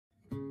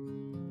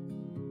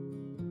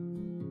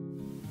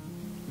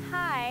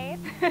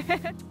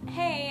Faith.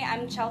 Hey,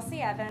 I'm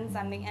Chelsea Evans.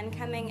 I'm the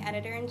incoming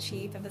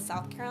editor-in-chief of the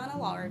South Carolina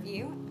Law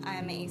Review.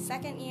 I'm a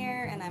second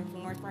year and I'm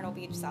from North Myrtle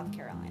Beach, South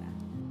Carolina.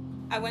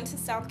 I went to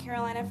South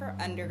Carolina for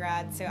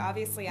undergrad, so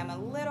obviously I'm a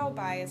little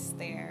biased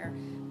there,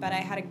 but I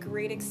had a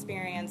great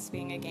experience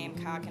being a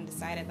Gamecock and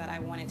decided that I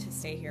wanted to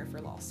stay here for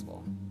law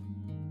school.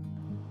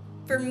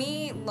 For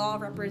me, law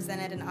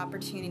represented an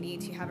opportunity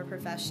to have a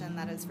profession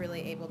that is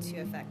really able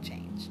to affect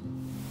change.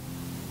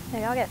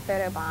 Maybe I'll get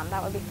photobombed.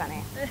 That would be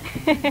funny.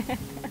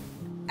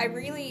 I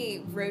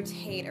really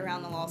rotate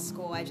around the law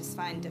school. I just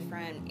find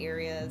different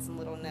areas and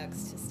little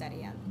nooks to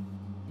study in.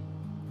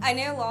 I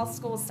know law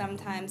school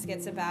sometimes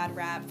gets a bad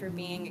rap for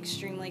being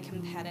extremely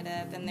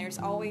competitive, and there's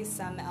always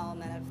some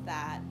element of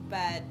that,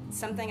 but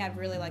something I've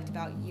really liked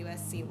about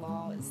USC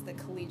Law is the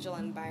collegial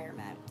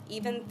environment.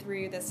 Even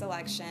through this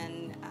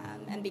election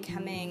and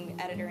becoming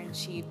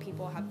editor-in-chief,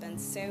 people have been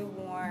so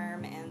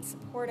warm and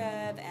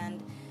supportive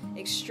and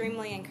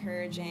extremely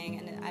encouraging,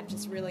 and I've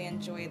just really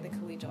enjoyed the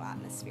collegial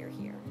atmosphere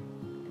here.